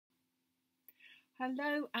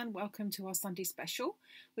Hello and welcome to our Sunday special,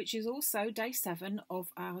 which is also day 7 of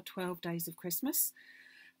our 12 days of Christmas.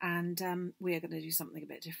 And we are going to do something a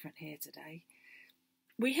bit different here today.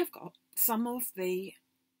 We have got some of the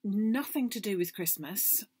nothing to do with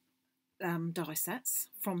Christmas die sets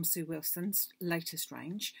from Sue Wilson's latest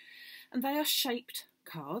range. And they are shaped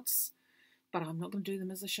cards, but I'm not going to do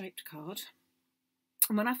them as a shaped card.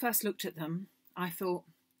 And when I first looked at them, I thought,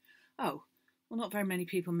 oh, well, not very many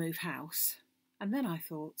people move house. And then I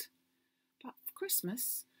thought, but for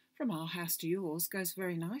Christmas, from our house to yours goes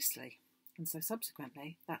very nicely. And so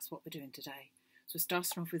subsequently, that's what we're doing today. So we're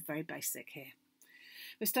starting off with very basic here.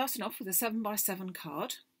 We're starting off with a 7x7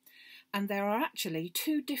 card. And there are actually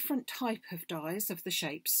 2 different type of dies of the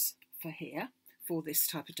shapes for this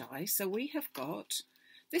type of die. So we have got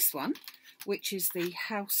this one, which is the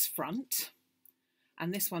house front.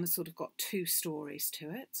 And this one has sort of got 2 stories to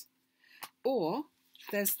it. Or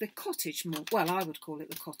there's the cottage more, well, I would call it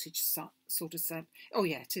the cottage sort of, oh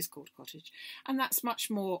yeah, it is called cottage. And that's much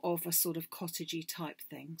more of a sort of cottagey type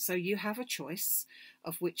thing. So you have a choice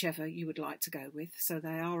of whichever you would like to go with. So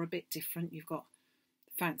they are a bit different. You've got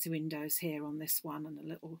fancy windows here on this one and a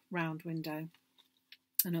little round window.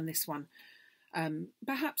 And on this one,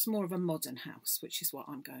 perhaps more of a modern house, which is what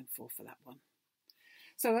I'm going for that one.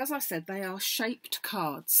 So as I said, they are shaped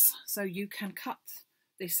cards. So you can cut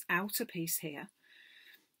this outer piece here.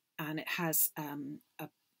 And it has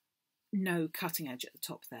no cutting edge at the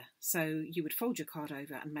top there. So you would fold your card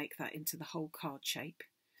over and make that into the whole card shape.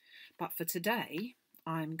 But for today,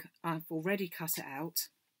 I've already cut it out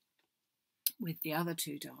with the other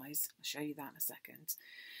 2 dies. I'll show you that in a second.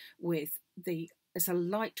 It's a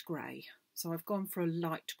light grey. So I've gone for a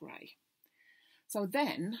light grey. So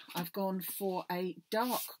then I've gone for a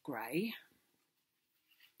dark grey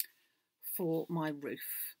for my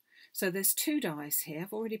roof. So there's 2 dies here.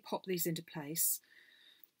 I've already popped these into place.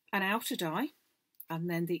 An outer die and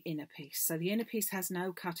then the inner piece. So the inner piece has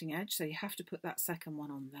no cutting edge, so you have to put that second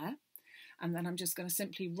one on there. And then I'm just going to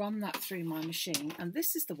simply run that through my machine. And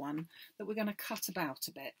this is the one that we're going to cut about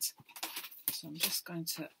a bit. So I'm just going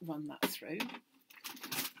to run that through.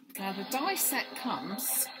 Now the die set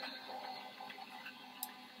comes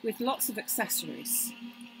with lots of accessories,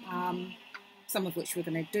 some of which we're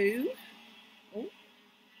going to do. Oh.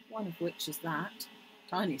 One of which is that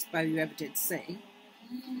tiniest bow you ever did see.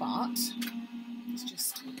 But let's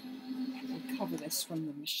just recover this from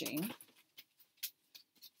the machine. I'm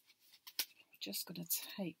just going to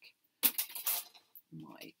take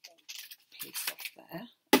my piece off there.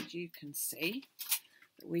 And you can see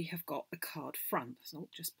that we have got the card front. So I'll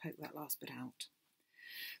just poke that last bit out.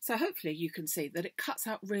 So hopefully you can see that it cuts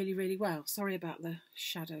out really, really well. Sorry about the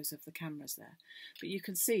shadows of the cameras there. But you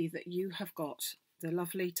can see that you have got the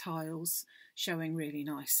lovely tiles showing really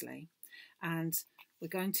nicely, and we're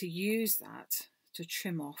going to use that to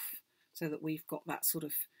trim off so that we've got that sort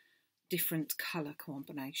of different colour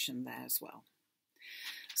combination there as well.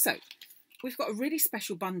 So we've got a really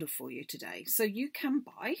special bundle for you today. So you can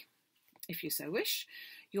buy, if you so wish,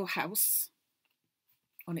 your house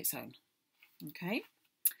on its own. Okay,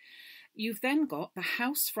 you've then got the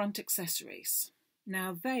house front accessories.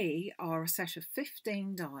 Now they are a set of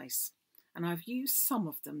 15 dies. And I've used some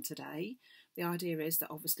of them today. The idea is that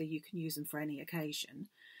obviously you can use them for any occasion.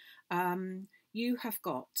 You have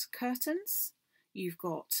got curtains, you've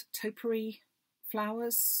got topiary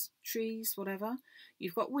flowers, trees, whatever.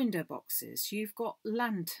 You've got window boxes, you've got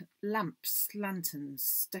lamps,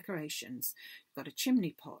 lanterns, decorations. You've got a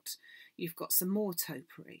chimney pot, you've got some more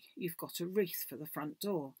topiary, you've got a wreath for the front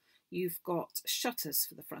door, you've got shutters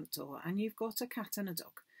for the front door, and you've got a cat and a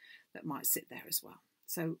dog that might sit there as well.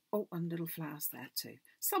 So, oh, and little flowers there too.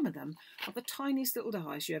 Some of them are the tiniest little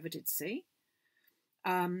dies you ever did see.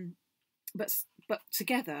 But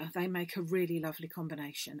together they make a really lovely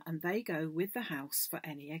combination, and they go with the house for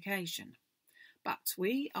any occasion. But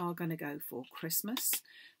we are going to go for Christmas.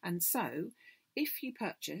 And so if you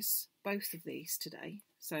purchase both of these today,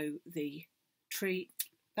 so the tree,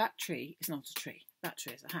 that tree is not a tree, that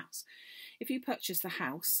tree is a house. If you purchase the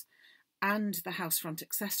house and the house front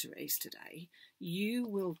accessories today, you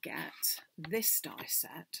will get this die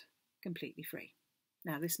set completely free.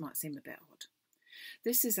 Now this might seem a bit odd.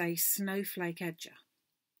 This is a Snowflake edger,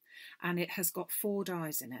 and it has got 4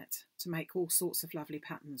 dies in it to make all sorts of lovely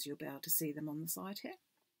patterns. You'll be able to see them on the side here.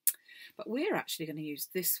 But we're actually going to use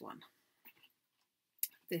this one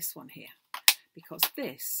here, because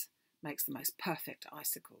this makes the most perfect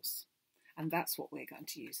icicles, and that's what we're going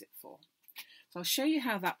to use it for. So I'll show you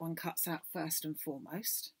how that one cuts out first and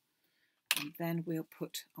foremost, and then we'll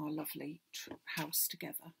put our lovely house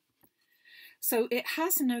together. So it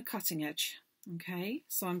has no cutting edge Okay,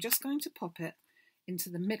 so I'm just going to pop it into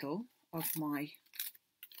the middle of my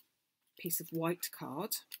piece of white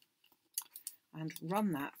card and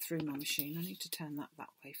run that through my machine. I need to turn that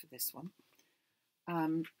way for this one.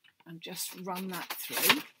 And just run that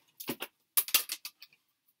through.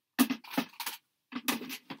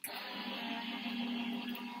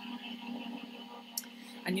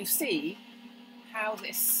 And you'll see how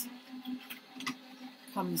this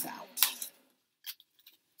comes out.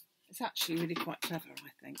 It's actually really quite clever,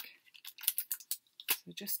 I think.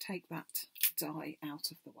 So just take that die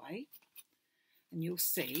out of the way and you'll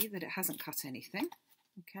see that it hasn't cut anything.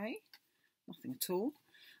 Okay, nothing at all.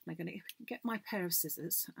 I'm going to get my pair of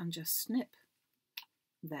scissors and just snip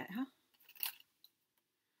there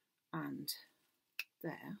and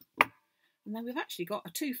there. And then we've actually got a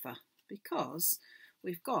twofer because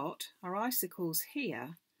we've got our icicles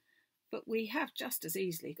here, but we have just as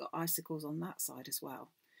easily got icicles on that side as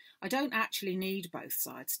well. I don't actually need both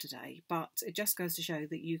sides today, but it just goes to show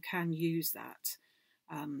that you can use that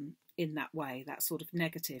in that way. That sort of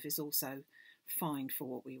negative is also fine for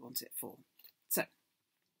what we want it for. So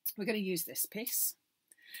we're going to use this piece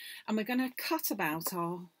and we're going to cut about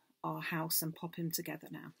our house and pop him together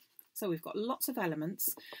now. So we've got lots of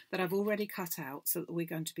elements that I've already cut out so that we're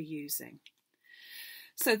going to be using.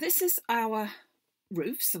 So this is our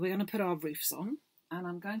roof, so we're going to put our roofs on, and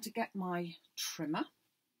I'm going to get my trimmer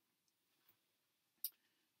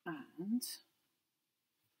and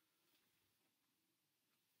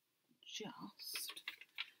just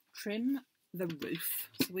trim the roof.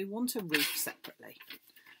 So we want a roof separately.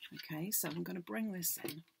 Okay, so I'm going to bring this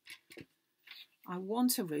in. I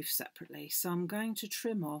want a roof separately, so I'm going to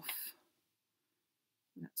trim off.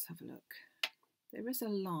 Let's have a look. There is a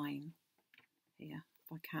line here,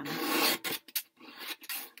 if I can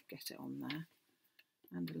get it on there,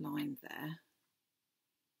 and a line there,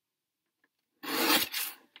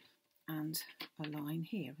 and a line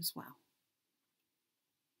here as well.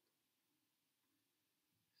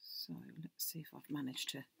 So let's see if I've managed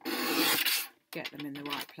to get them in the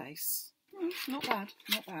right place. Not bad,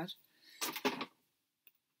 not bad.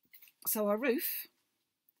 So our roof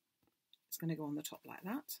is going to go on the top like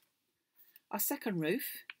that. Our second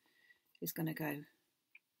roof is going to go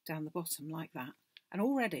down the bottom like that. And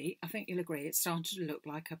already, I think you'll agree, it's starting to look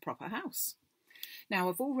like a proper house. Now,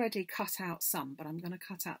 I've already cut out some, but I'm going to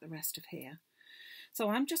cut out the rest of here. So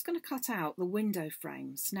I'm just going to cut out the window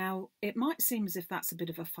frames. Now, it might seem as if that's a bit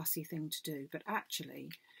of a fussy thing to do, but actually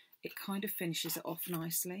it kind of finishes it off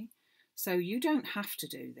nicely. So you don't have to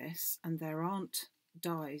do this, and there aren't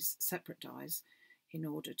dies, separate dies, in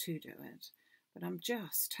order to do it. But I'm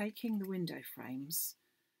just taking the window frames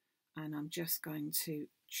and I'm just going to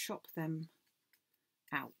chop them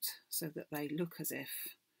out so that they look as if,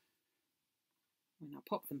 when I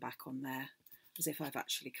pop them back on there, as if I've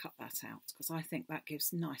actually cut that out, because I think that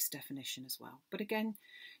gives nice definition as well. But again,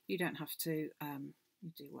 you don't have to,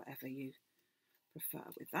 you do whatever you prefer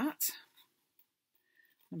with that.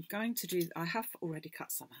 I'm going to do, I have already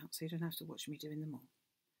cut some out, so you don't have to watch me doing them all.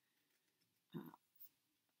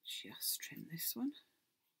 Just trim this one.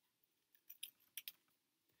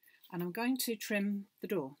 And I'm going to trim the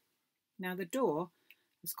door. Now the door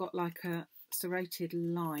has got like a serrated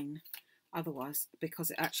line otherwise because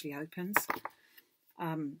it actually opens. So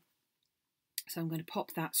I'm going to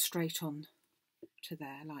pop that straight on to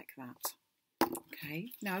there like that.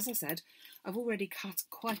 Okay, now as I said, I've already cut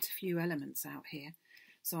quite a few elements out here.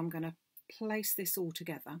 So I'm going to place this all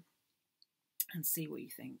together and see what you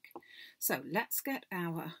think. So let's get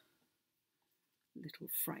our little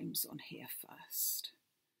frames on here first.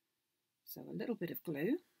 So a little bit of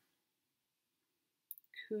glue.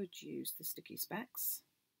 Could use the sticky specs.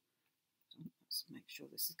 Let's make sure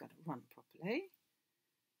this is going to run properly.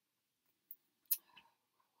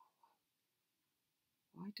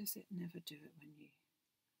 Why does it never do it when you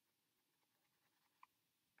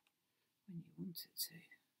want it to?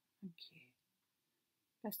 Thank you.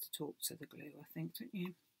 Best to talk to the glue, I think, don't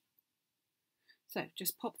you? So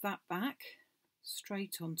just pop that back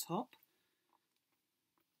straight on top,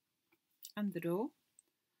 and the door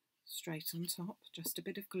straight on top, just a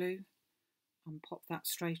bit of glue, and pop that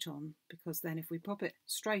straight on, because then if we pop it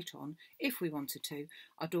straight on, if we wanted to,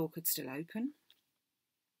 our door could still open.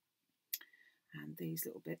 And these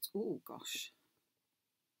little bits, oh gosh,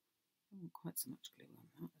 I don't want quite so much glue on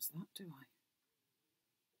that as that, do I?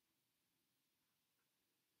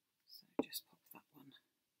 So just pop that one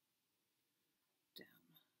down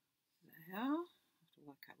there. I have to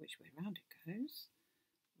work out which way around it goes,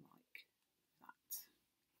 like that.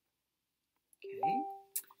 Okay,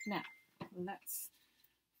 now let's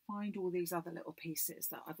find all these other little pieces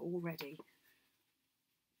that I've already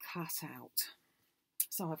cut out.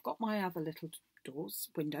 So I've got my other little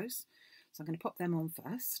windows, so I'm going to pop them on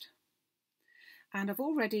first. And I've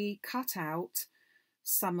already cut out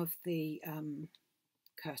some of the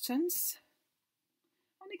curtains.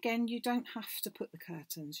 And again, you don't have to put the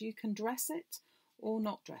curtains. You can dress it or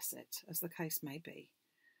not dress it, as the case may be.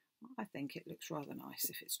 I think it looks rather nice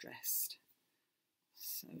if it's dressed.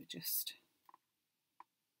 So just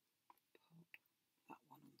pop that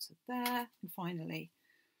one onto there, and finally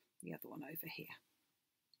the other one over here.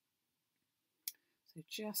 So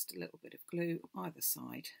just a little bit of glue either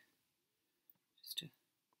side, just to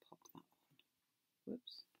pop that on.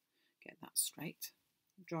 Whoops, get that straight.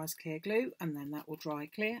 It dries clear glue, and then that will dry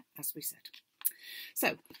clear, as we said.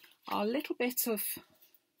 So our little bit of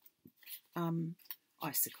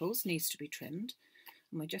icicles needs to be trimmed,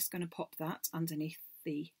 and we're just going to pop that underneath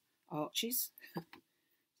the arches. So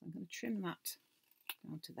I'm going to trim that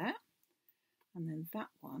down to there, and then that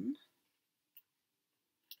one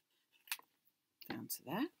down to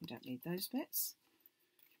there. We don't need those bits.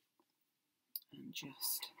 And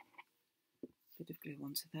just a bit of glue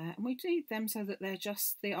onto there. And we need them so that they're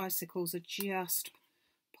just, the icicles are just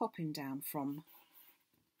popping down from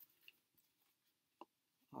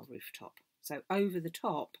our rooftop. So over the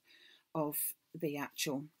top of the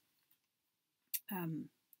actual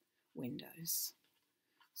windows.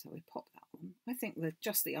 So we pop that one. I think that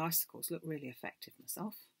just the icicles look really effective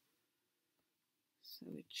myself. So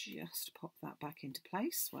we just pop that back into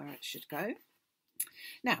place where it should go.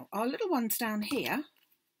 Now, our little ones down here,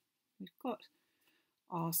 we've got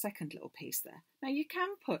our second little piece there. Now, you can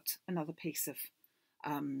put another piece of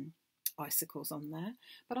icicles on there,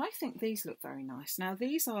 but I think these look very nice. Now,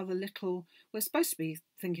 these are the little, we're supposed to be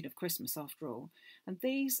thinking of Christmas after all, and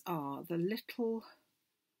these are the little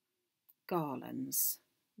garlands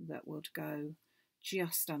that would go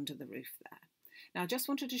just under the roof there. Now, I just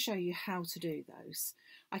wanted to show you how to do those.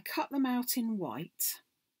 I cut them out in white,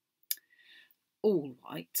 all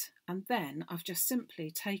white, and then I've just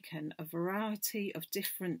simply taken a variety of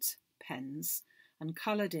different pens and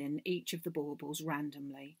coloured in each of the baubles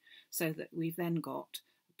randomly, so that we've then got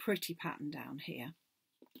a pretty pattern down here,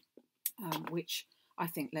 which I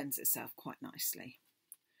think lends itself quite nicely.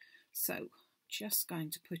 So just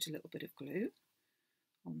going to put a little bit of glue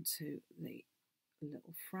onto the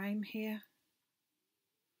little frame here,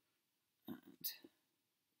 and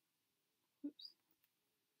oops,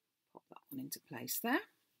 pop that one into place there.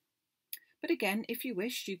 But again, if you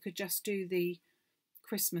wish, you could just do the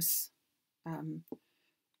Christmas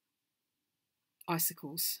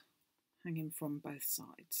icicles hanging from both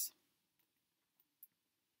sides.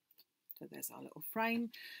 So there's our little frame,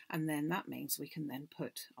 and then that means we can then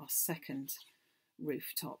put our second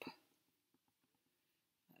rooftop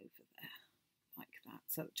over there like that.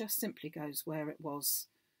 So it just simply goes where it was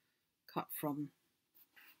cut from,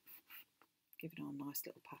 giving our nice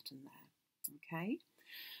little pattern there. Okay,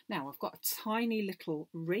 now I've got a tiny little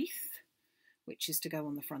wreath which is to go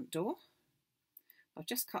on the front door. I've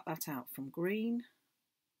just cut that out from green.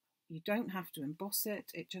 You don't have to emboss it,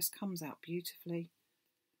 it just comes out beautifully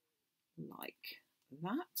like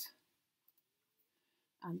that.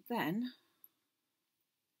 And then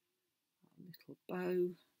a little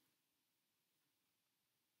bow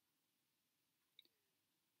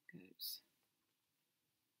goes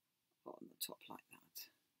on the top like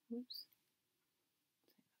that. Oops.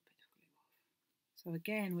 Take that bit of glue off. So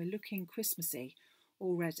again, we're looking Christmassy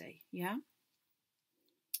already, yeah?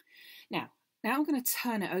 Now I'm going to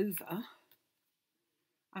turn it over,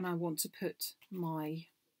 and I want to put my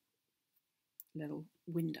little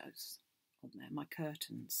windows on there, my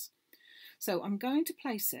curtains. So I'm going to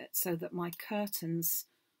place it so that my curtains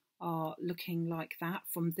are looking like that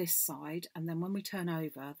from this side, and then when we turn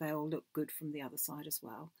over they'll look good from the other side as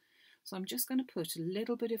well. So I'm just going to put a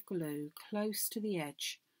little bit of glue close to the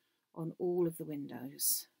edge on all of the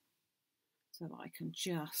windows so that I can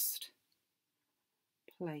just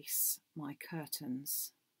place my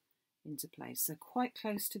curtains into place. So quite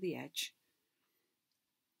close to the edge,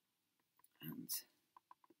 and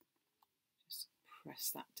just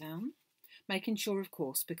press that down, making sure, of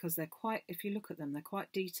course, because they're quite, if you look at them, they're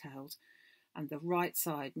quite detailed, and the right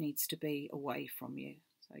side needs to be away from you,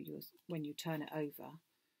 so when you turn it over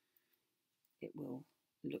it will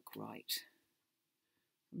look right.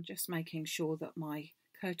 I'm just making sure that my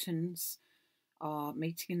curtains are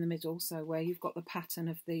meeting in the middle, so where you've got the pattern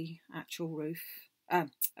of the actual roof, a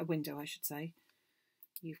window I should say,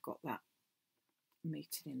 you've got that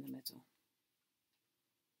meeting in the middle.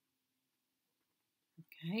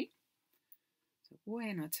 Okay, so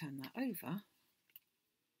when I turn that over,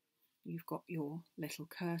 you've got your little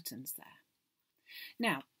curtains there.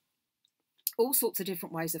 Now, all sorts of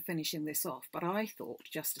different ways of finishing this off, but I thought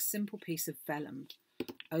just a simple piece of vellum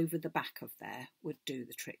over the back of there would do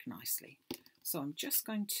the trick nicely. So I'm just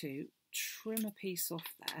going to trim a piece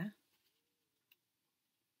off there,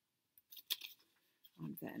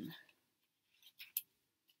 and then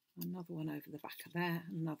another one over the back of there,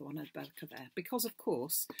 another one over the back of there, because of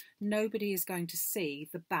course nobody is going to see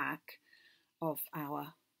the back of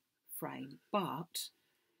our frame, but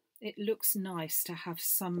it looks nice to have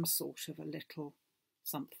some sort of a little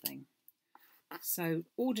something. So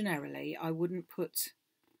ordinarily I wouldn't put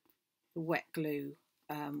the wet glue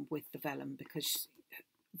with the vellum, because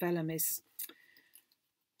vellum is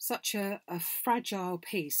such a fragile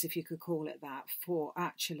piece, if you could call it that, for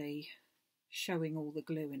actually showing all the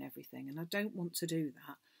glue and everything, and I don't want to do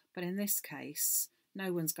that. But in this case,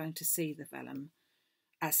 no one's going to see the vellum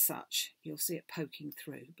as such. You'll see it poking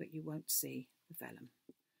through, but you won't see the vellum.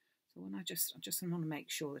 So when I just want to make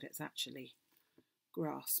sure that it's actually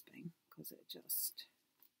grasping, because it just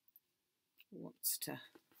wants to.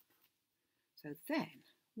 So then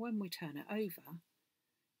when we turn it over,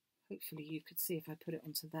 hopefully you could see if I put it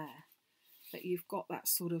onto there, that you've got that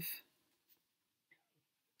sort of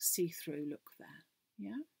see-through look there.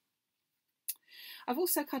 Yeah. I've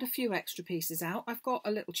also cut a few extra pieces out. I've got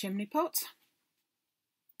a little chimney pot.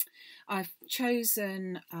 I've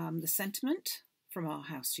chosen the sentiment from Our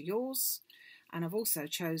House to Yours, and I've also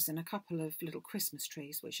chosen a couple of little Christmas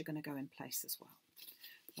trees which are going to go in place as well.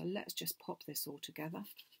 So let's just pop this all together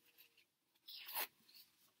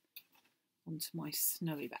onto my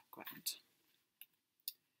snowy background.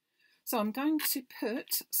 So I'm going to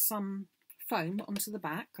put some foam onto the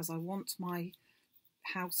back because I want my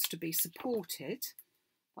house to be supported,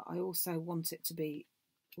 but I also want it to be,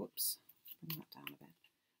 whoops, bring that down a bit.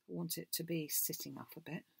 I want it to be sitting up a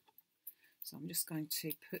bit. So I'm just going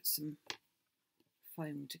to put some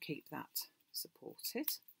foam to keep that supported.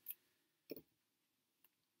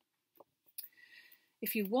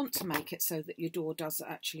 If you want to make it so that your door does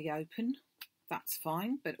actually open, that's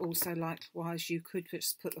fine, but also likewise you could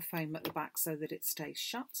just put the foam at the back so that it stays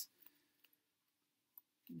shut.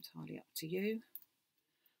 Entirely up to you.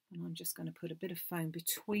 And I'm just going to put a bit of foam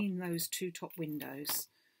between those two top windows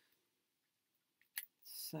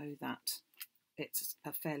so that it's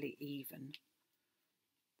a fairly even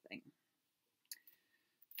thing.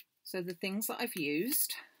 So the things that I've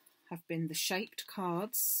used have been the shaped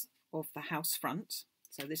cards of the house front.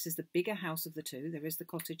 So this is the bigger house of the two. There is the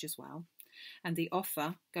cottage as well. And the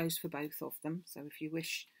offer goes for both of them. So if you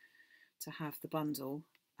wish to have the bundle,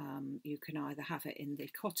 you can either have it in the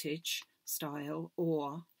cottage style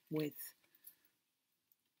or with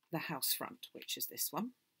the house front, which is this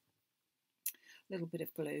one. A little bit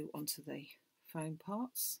of glue onto the foam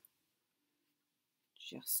parts,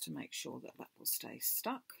 just to make sure that that will stay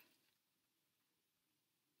stuck.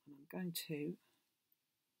 And I'm going to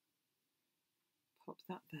pop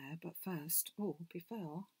that there, but first, oh,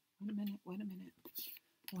 before, wait a minute.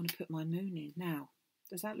 I want to put my moon in now.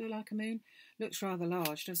 Does that look like a moon? Looks rather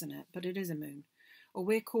large, doesn't it? But it is a moon. Or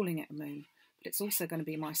we're calling it a moon, but it's also going to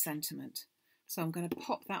be my sentiment. So I'm going to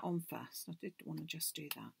pop that on first. I did want to just do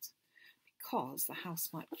that because the house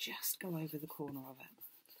might just go over the corner of it.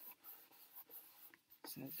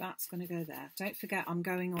 So that's going to go there. Don't forget I'm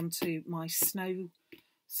going on to my snow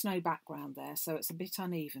background there, so it's a bit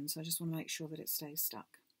uneven, so I just want to make sure that it stays stuck.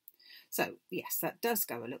 So yes, that does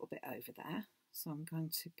go a little bit over there. So I'm going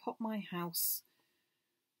to pop my house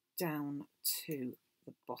down to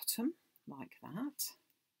the bottom like that.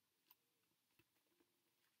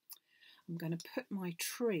 I'm going to put my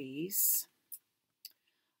trees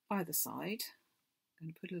either side. I'm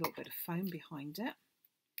going to put a little bit of foam behind it,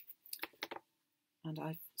 and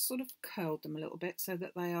I've sort of curled them a little bit so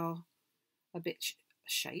that they are a bit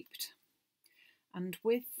shaped. And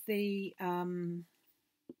with the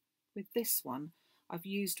with this one, I've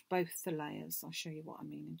used both the layers. I'll show you what I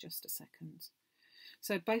mean in just a second.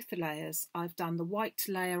 So both the layers, I've done the white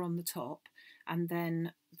layer on the top, and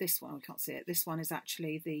then this one, we can't see it, this one is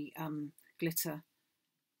actually the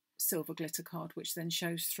silver glitter card, which then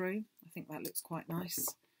shows through. I think that looks quite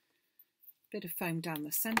nice. Bit of foam down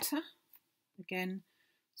the centre, again,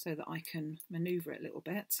 so that I can manoeuvre it a little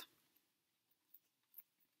bit.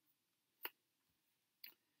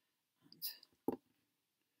 And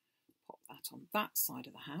pop that on that side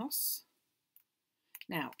of the house.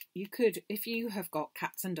 Now, you could, if you have got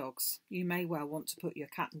cats and dogs, you may well want to put your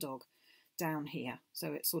cat and dog down here,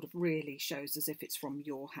 so it sort of really shows as if it's from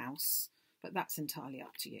your house, but that's entirely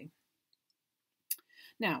up to you.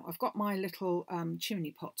 Now, I've got my little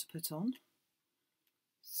chimney pot to put on,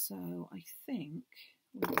 so I think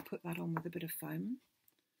we'll put that on with a bit of foam.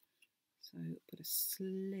 So put a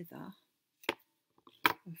slither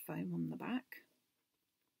of foam on the back.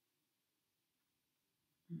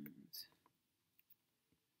 And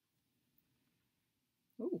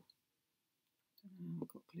oh, I've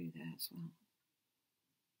got glue there as well.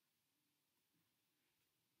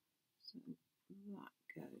 So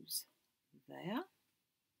that goes there.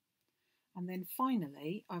 And then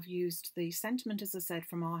finally, I've used the sentiment, as I said,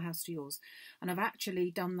 from Our House to Yours. And I've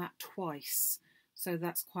actually done that twice. So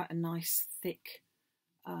that's quite a nice thick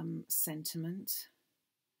sentiment.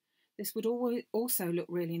 This would also look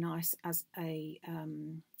really nice as a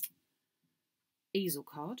easel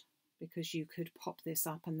card, because you could pop this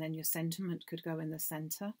up and then your sentiment could go in the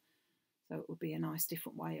centre. So it would be a nice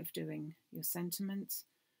different way of doing your sentiment.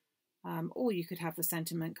 Or you could have the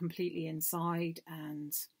sentiment completely inside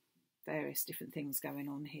and various different things going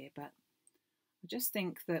on here. But I just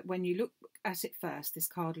think that when you look at it first, this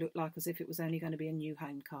card looked like as if it was only going to be a new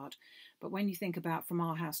home card. But when you think about From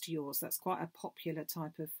Our House to Yours, that's quite a popular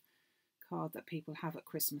type of card that people have at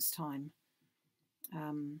Christmas time.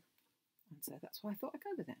 And so that's why I thought I'd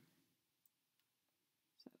go with it.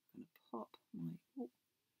 So I'm going to pop my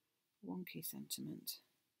wonky sentiment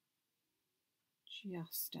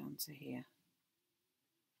just down to here.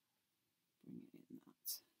 Bring it in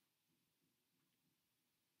that.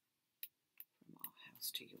 From Our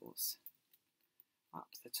House to Yours. Up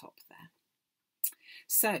the top there.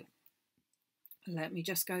 So let me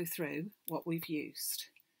just go through what we've used.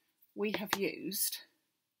 We have used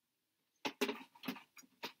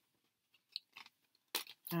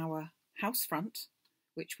our house front,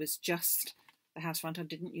 which was just the house front. I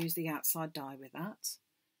didn't use the outside die with that.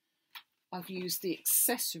 I've used the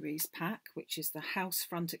accessories pack, which is the house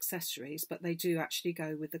front accessories, but they do actually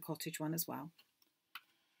go with the cottage one as well.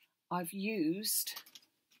 I've used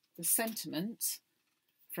the sentiment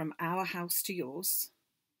from Our House to Yours.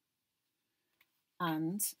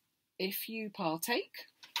 And if you partake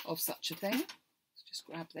of such a thing, let's just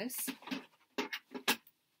grab this.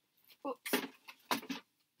 Oops.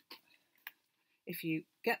 If you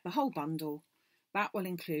get the whole bundle, that will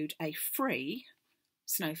include a free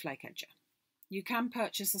snowflake edger. You can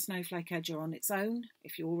purchase a snowflake edger on its own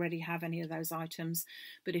if you already have any of those items,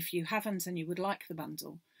 but if you haven't and you would like the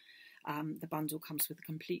bundle comes with a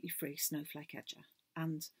completely free snowflake edger.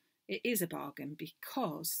 And it is a bargain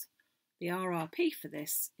because the RRP for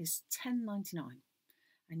this is $10.99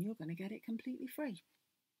 and you're going to get it completely free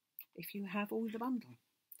if you have all the bundle.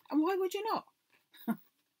 And why would you not?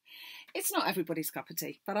 It's not everybody's cup of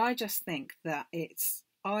tea, but I just think that it's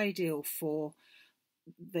ideal for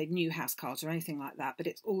the new house cards or anything like that, but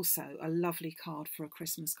it's also a lovely card for a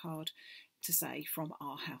Christmas card to say From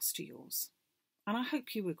Our House to Yours. And I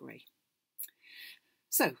hope you agree.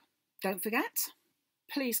 So don't forget,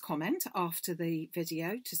 please comment after the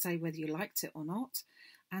video to say whether you liked it or not.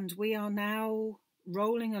 And we are now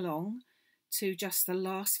rolling along to just the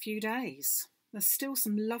last few days. There's still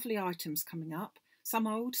some lovely items coming up, some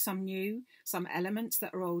old, some new, some elements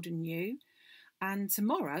that are old and new. And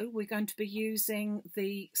tomorrow we're going to be using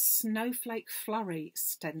the Snowflake Flurry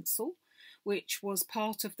stencil, which was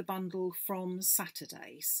part of the bundle from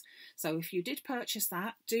Saturdays. So if you did purchase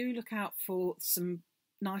that, do look out for some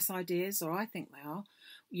nice ideas, or I think they are,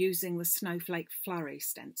 using the Snowflake Flurry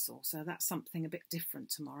stencil. So that's something a bit different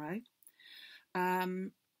tomorrow.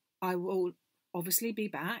 I will obviously be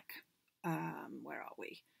back, where are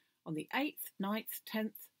we? On the 8th, 9th,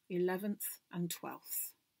 10th, 11th and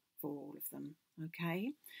 12th for all of them.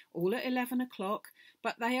 Okay, all at 11 o'clock,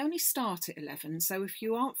 but they only start at 11. So if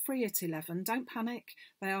you aren't free at 11, don't panic.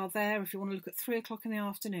 They are there. If you want to look at 3 o'clock in the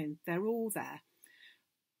afternoon, they're all there.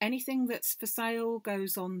 Anything that's for sale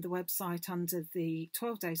goes on the website under the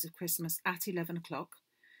 12 Days of Christmas at 11 o'clock.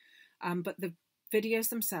 But the videos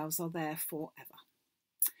themselves are there forever.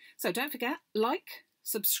 So don't forget, like,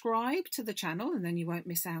 subscribe to the channel, and then you won't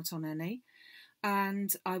miss out on any.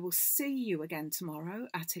 And I will see you again tomorrow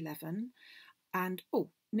at 11. And, oh,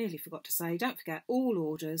 nearly forgot to say, don't forget, all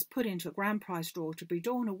orders put into a grand prize draw to be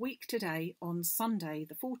drawn a week today on Sunday,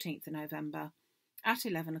 the 14th of November at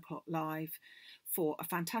 11 o'clock live for a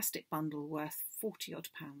fantastic bundle worth £40 odd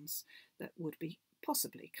that would be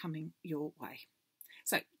possibly coming your way.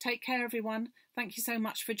 So take care, everyone. Thank you so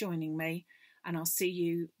much for joining me, and I'll see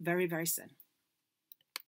you very, very soon.